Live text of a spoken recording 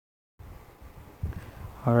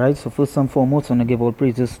Alright, so first and foremost, I want to give all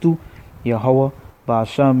praises to Yahweh,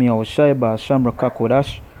 Ba'asham, Yahushai, Ba'asham,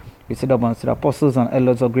 Rakakodash. We said amongst the apostles and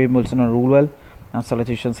elders of great multitude and rule well. And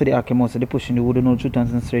salutations to the Akimos, the pushing the wooden old truth and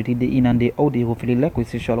sincerity, the in and the out, the hopefully like we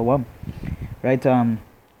say shalom. Right,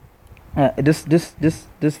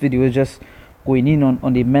 this video is just going in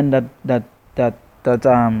on the men that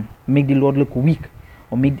make the Lord look weak,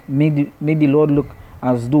 or make the Lord look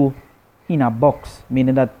as though in a box,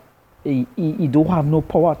 meaning that he don't have no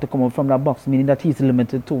power to come out from that box, meaning that he's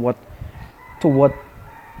limited to what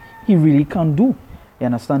he really can do. You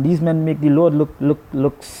understand? These men make the Lord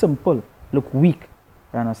look simple, look weak.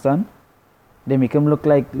 You understand? They make him look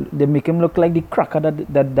like the cracker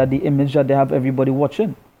that the image that they have everybody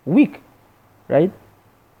watching. Weak. Right?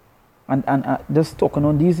 And just talking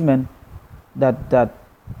on these men that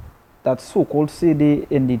so-called say they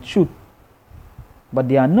in the truth, but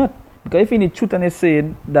they are not. Because if in the truth and they're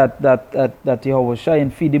saying that Yahweh Shai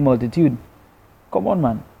and feed the multitude, come on,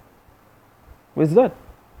 man. Where's that?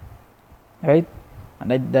 Right?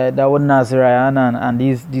 And that was Nazariah and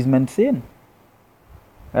these men saying.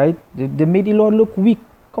 Right? They made the Lord look weak.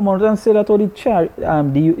 Come on, don't say that all the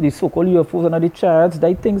so-called UFOs and the chariots,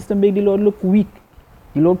 they things to make the Lord look weak.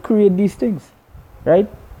 The Lord create these things. Right?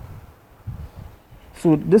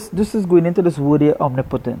 So this is going into this word here,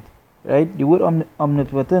 omnipotent. Right? The word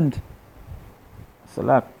omnipotent.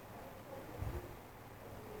 Salak.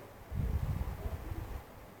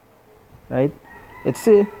 Right? It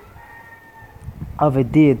say of a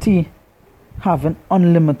deity having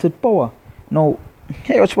unlimited power. Now,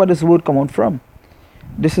 here's where this word come out from.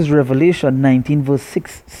 This is Revelation 19 verse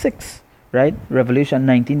 6. Right? Revelation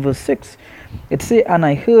 19 verse 6. It say, and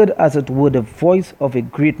I heard as it were the voice of a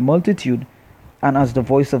great multitude, and as the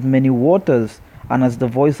voice of many waters, and as the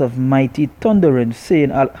voice of mighty thundering,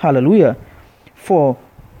 saying, Hallelujah, for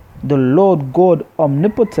the Lord God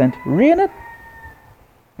omnipotent reigneth.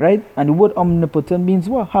 Right? And the word omnipotent means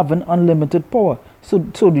what? Having unlimited power.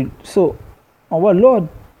 So our Lord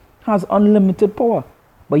has unlimited power.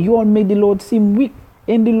 But you all make the Lord seem weak.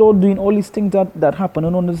 Ain't the Lord doing all these things that happen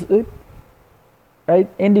on this earth? Right?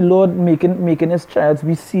 Ain't the Lord making his chariots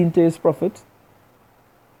be seen to his prophets?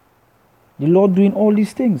 The Lord doing all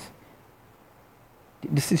these things.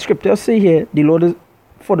 The scriptures say here, the Lord is,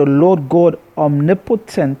 for the Lord God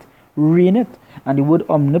omnipotent reigneth. And the word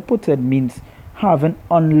omnipotent means having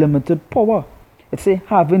unlimited power. It say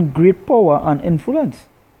having great power and influence.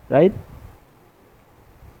 Right?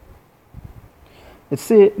 It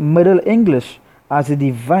say Middle English as a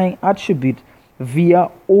divine attribute via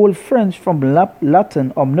Old French from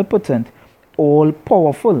Latin omnipotent, all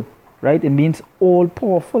powerful. Right? It means all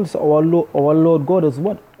powerful. So our Lord God is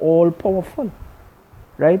what? All powerful.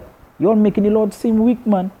 Right? You're making the Lord seem weak,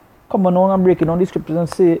 man. Come on, I'm breaking on the scriptures and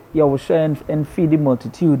say, Yahweh share and feed the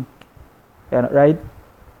multitude. Yeah, right?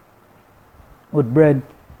 With bread.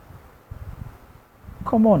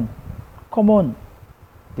 Come on.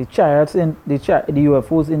 The chariots in the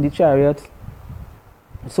UFOs in the chariots,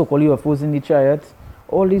 so-called UFOs in the chariots,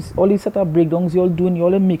 all these set of breakdowns you're doing,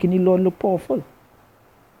 you're making the Lord look powerful.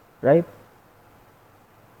 Right?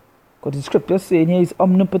 Because the scripture is saying here is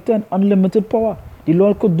omnipotent, unlimited power. The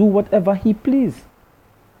Lord could do whatever he please.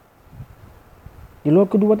 The Lord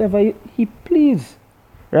could do whatever he please.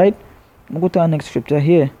 Right? I'm going to our next scripture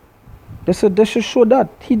here. They should show that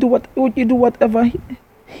he do whatever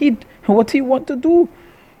what he want to do.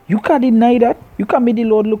 You can't deny that. You can't make the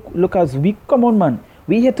Lord look as weak. Come on, man.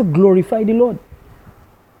 We're here to glorify the Lord.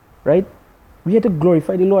 Right? We're here to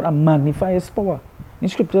glorify the Lord and magnify his power. The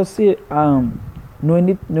scriptures say, knowing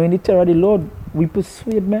the terror of the Lord, we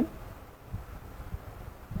persuade men.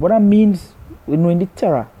 What that means, we knowing the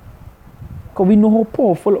terror. Because we know how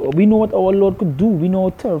powerful, we know what our Lord could do. We know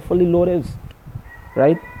how terrible the Lord is.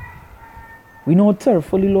 Right? We know how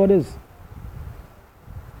terrible the Lord is.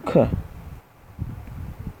 Okay.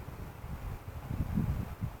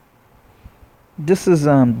 This is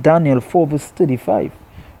Daniel 4 verse 35.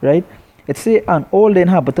 Right? It says, and all the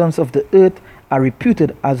inhabitants of the earth are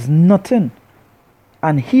reputed as nothing.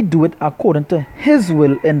 And he doeth according to his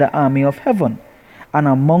will in the army of heaven, and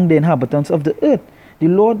among the inhabitants of the earth. The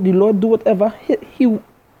Lord do whatever he will,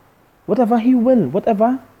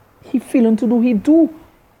 whatever he feeling to do, he do.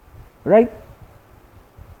 Right?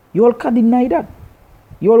 You all can't deny that.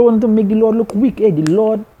 You all want to make the Lord look weak. Hey, the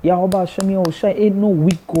Lord, Yahweh Shem Yahushai, ain't no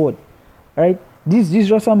weak God. Right? These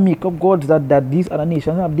just some make-up gods that these other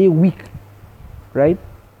nations have, they weak. Right?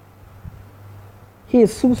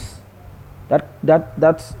 Jesus, that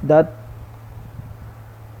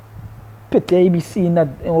pity be seeing that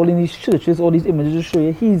all in these churches, all these images show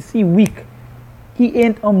you, he weak. He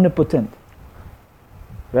ain't omnipotent.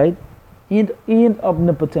 right? He ain't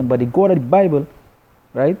omnipotent, but the God of the Bible,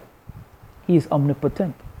 right? He is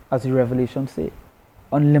omnipotent, as the Revelation say,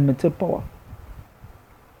 unlimited power.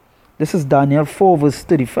 This is Daniel 4 verse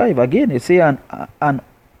 35. Again, it says,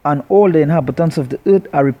 and all the inhabitants of the earth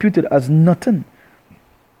are reputed as nothing,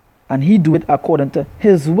 and he do it according to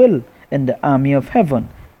his will in the army of heaven.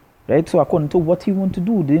 Right? So according to what he want to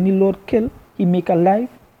do, didn't the Lord kill? He make alive?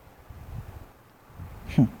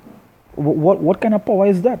 What kind of power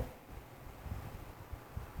is that?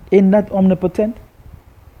 Ain't that omnipotent?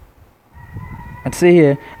 And say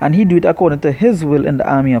here, and he do it according to his will in the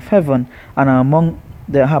army of heaven and among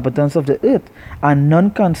the inhabitants of the earth, and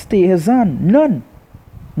none can stay his hand.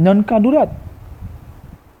 None can do that.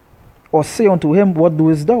 Or say unto him, what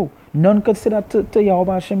doest thou? None could say that to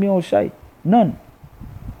Yahweh Hashem Yahushai. None.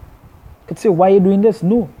 Could say, why are you doing this?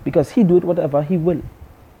 No, because he do it whatever he will.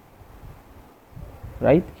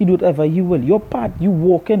 Right? He do whatever he will. Your part you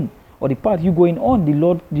walk in, or the part you going on, the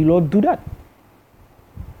Lord do that.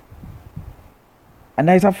 And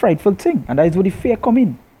that is a frightful thing. And that is where the fear come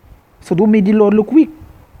in. So don't make the Lord look weak.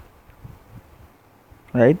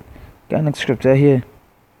 Right? Got next scripture here.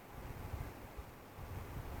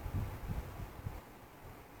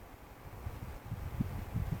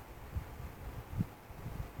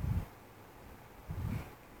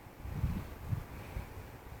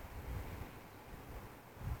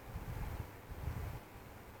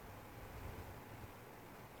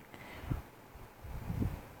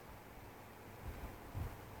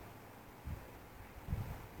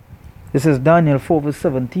 This is Daniel 4 verse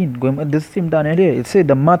 17. Going at this same Daniel here. It said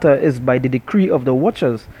the matter is by the decree of the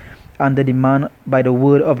watchers and the demand by the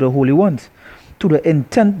word of the holy ones, to the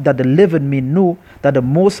intent that the living may know that the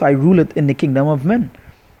Most High ruleth in the kingdom of men.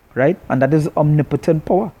 Right? And that is omnipotent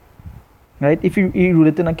power. Right? If he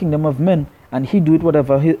ruleth in the kingdom of men and he do it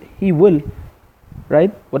whatever he will,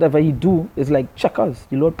 right? Whatever he do is like checkers.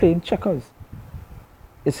 The Lord playing checkers.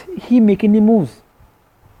 It's he making the moves.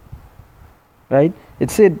 Right? It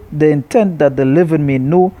said the intent that the living may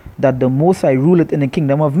know that the Most High ruleth in the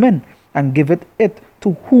kingdom of men and giveth it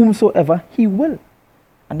to whomsoever he will.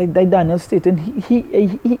 And like Daniel stated,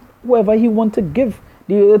 he whoever he want to give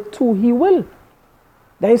the earth to, he will.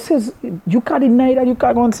 That it says you can't deny that. You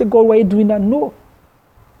can't go and say, God, why are you doing that? No.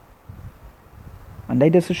 And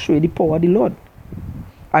that just to show you the power of the Lord.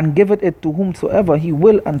 And giveth it to whomsoever he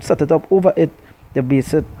will, and set it up over it the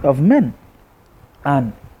basis of men.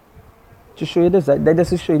 And to show you this, that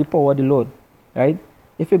just to show you the power of the Lord, right?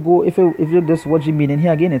 If you just watch the meaning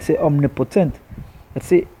here again, it say omnipotent. It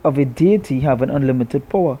say of a deity having unlimited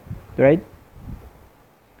power, right?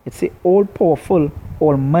 It say all powerful,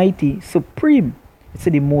 almighty, supreme. It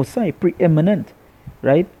say the Most High, preeminent,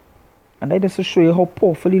 right? And that just to show you how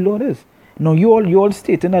powerful the Lord is. Now you all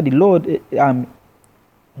stating that the Lord,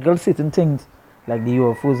 girl stating things like the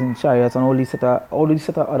UFOs in chariots and all these set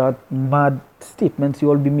of other mad statements you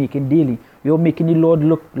all be making daily. You're making the Lord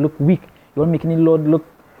look weak. You're making the Lord look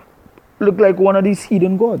like one of these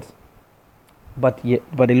heathen gods. But the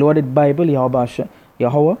Lord in the Bible,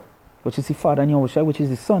 Yahweh, which is the Father, and Yahushua, which is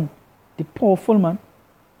the Son, the powerful man.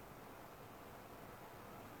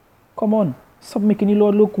 Come on, stop making the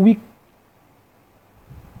Lord look weak.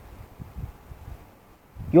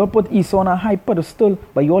 You all put Esau on a high pedestal,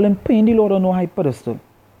 but you all ain't paying the Lord on no high pedestal.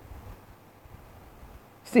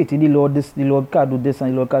 Stating the Lord this, the Lord can't do this,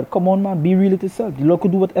 and the Lord can't. Come on, man, be real with yourself. The Lord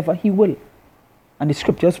could do whatever he will. And the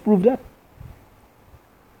scriptures prove that.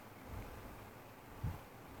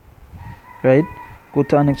 Right? Go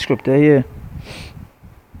to our next scripture here.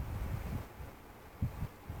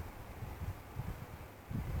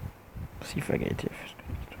 See if I get it here.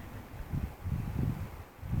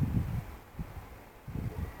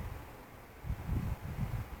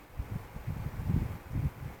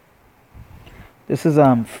 This is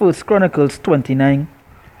 1 Chronicles 29,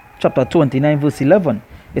 chapter 29, verse 11.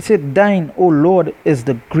 It said, thine, O Lord, is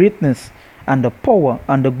the greatness and the power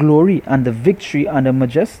and the glory and the victory and the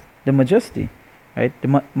majesty, right?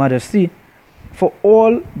 The majesty. For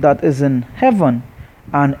all that is in heaven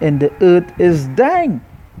and in the earth is thine.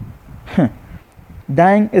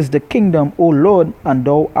 Thine is the kingdom, O Lord, and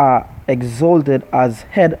thou art exalted as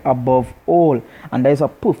head above all. And there is a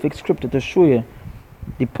perfect scripture to show you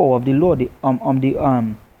the power of the Lord, how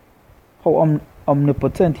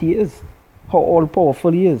omnipotent he is, how all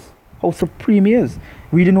powerful he is, how supreme he is.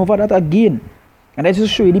 Reading over that again, and I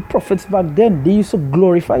just show you the prophets back then. They used to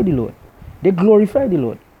glorify the Lord. They glorify the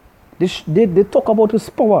Lord. They talk about his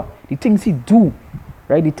power, the things he do,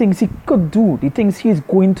 right? The things he could do, the things he is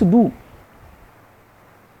going to do,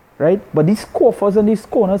 right? But these scoffers and these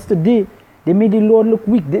scorners today, they made the Lord look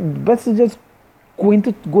weak. Best to just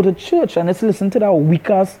go to church and let's listen to that weak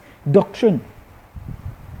ass doctrine.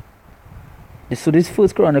 So this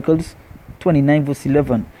First Chronicles 29 verse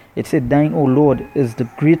 11. It said, "Thine, O Lord, is the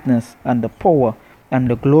greatness and the power and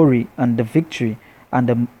the glory and the victory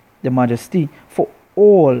and the majesty, for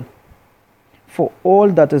all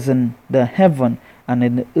that is in the heaven and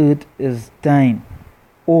in the earth is thine."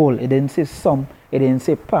 All. It didn't say some, it didn't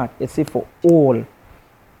say part, it said for all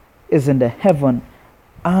is in the heaven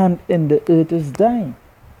and in the earth is thine.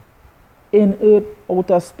 In earth,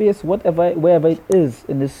 outer space, wherever it is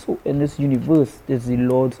in this universe is the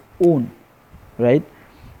Lord's own. Right?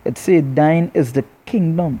 It said, "Thine is the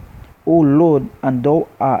kingdom, O Lord, and thou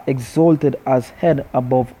art exalted as head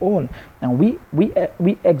above all." And we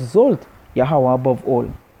exalt Yahweh above all.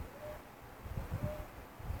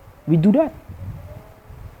 We do that.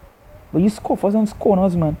 But you scoffers and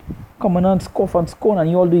scorners, man, come on and scoff and scorn, and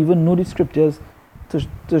you all don't even know the scriptures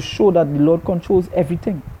to show that the Lord controls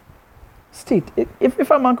everything. State, if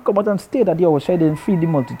a man could come out and state that Yahushua didn't feed the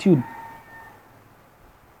multitude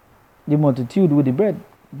with the bread,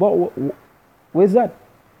 but where's that?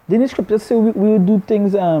 Didn't the scriptures say we will do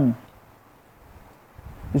things? The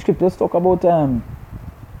scriptures talk about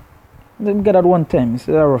let me get that one time. It's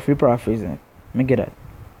a roughly paraphrasing it. Let me get that.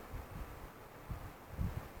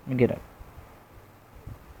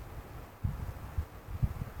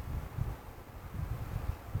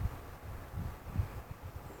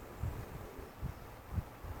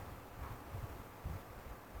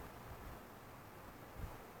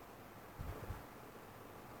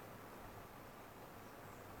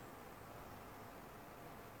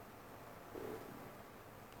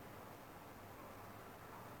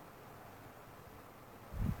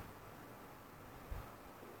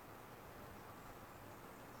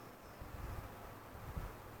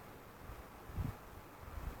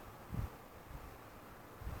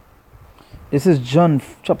 This is John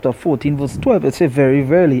chapter 14 verse 12. It says, "Very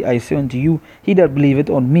verily I say unto you, he that believeth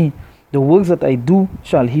on me, the works that I do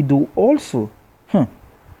shall he do also.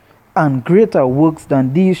 And greater works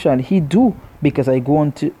than these shall he do, because I go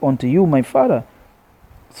unto you, my Father."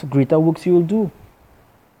 So greater works you will do.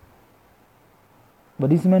 But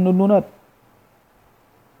these men don't know that.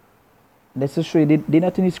 Let's just show you, they're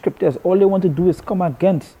not in the scriptures. All they want to do is come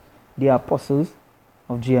against the apostles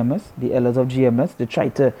of GMS, the elders of GMS.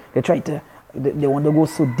 They want to go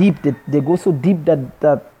so deep. They go so deep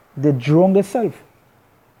that they drown themselves.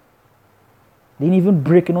 They ain't even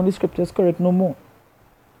breaking on the scriptures correct no more.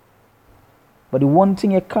 But the one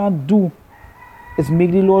thing you can't do is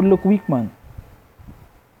make the Lord look weak, man.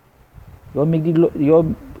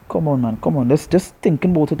 Come on, man. Come on. Let's just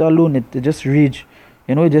thinking about it alone. It just rage.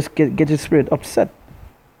 You know, it just get your spirit upset.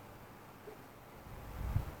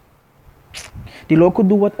 The Lord could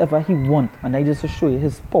do whatever he wants, and I just to show you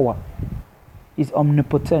his power. He's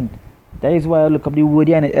omnipotent. That is why I look up the word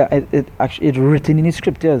here, and it's written in the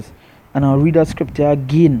scriptures. And I'll read that scripture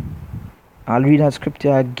again.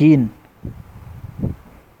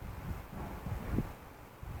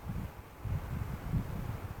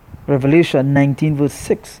 Revelation 19 verse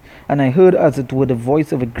 6. "And I heard as it were the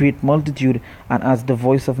voice of a great multitude, and as the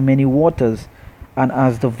voice of many waters, and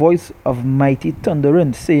as the voice of mighty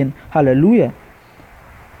thunderings, saying, Hallelujah!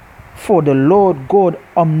 For the Lord God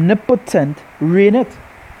omnipotent reigneth."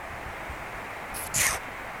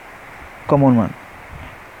 Come on, man.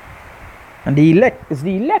 And the elect is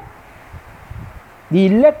the elect. The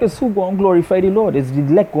elect is who go and glorify the Lord. It's the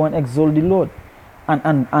elect go and exalt the Lord.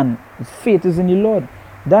 And faith is in the Lord.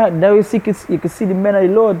 That you can see the men of the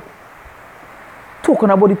Lord talking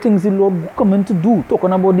about the things the Lord coming to do,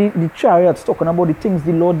 talking about the chariots, talking about the things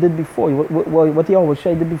the Lord did before, what he always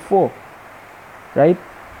did before, right?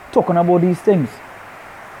 Talking about these things.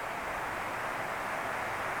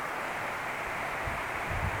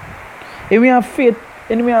 And we have faith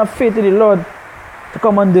in the Lord to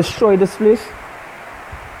come and destroy this place.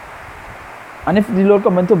 And if the Lord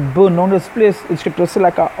come and to burn down this place, the scripture say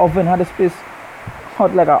like an oven, how this place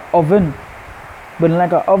hot like an oven, burning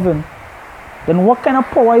like an oven, then what kind of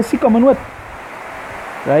power is he coming with?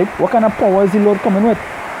 Right? What kind of power is the Lord coming with?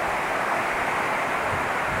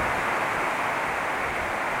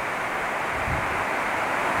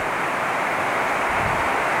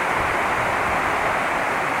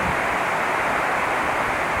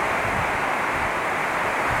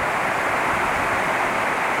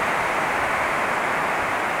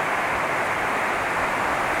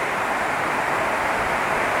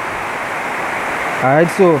 Alright,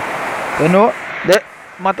 so you know that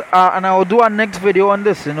and I will do our next video on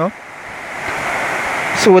this, you know.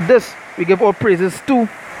 So with this, we give all praises to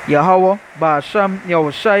Yahweh, Ba'asham,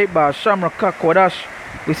 Yahushai, Ba'asham, Rakakodash,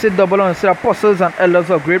 We say double honor to the apostles and elders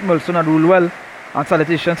of Great Millstone and rule well. And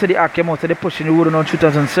salutations to the Akim out to the pushing the word on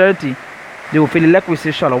 2030. They will feel like we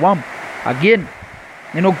say Shalom. Again,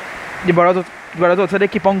 you know, the brothers also they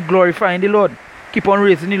keep on glorifying the Lord. Keep on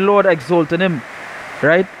raising the Lord, exalting him.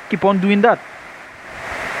 Right? Keep on doing that.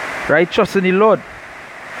 Right? Trusting the Lord.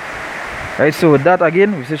 Right? So with that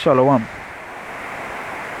again, we say Shalom.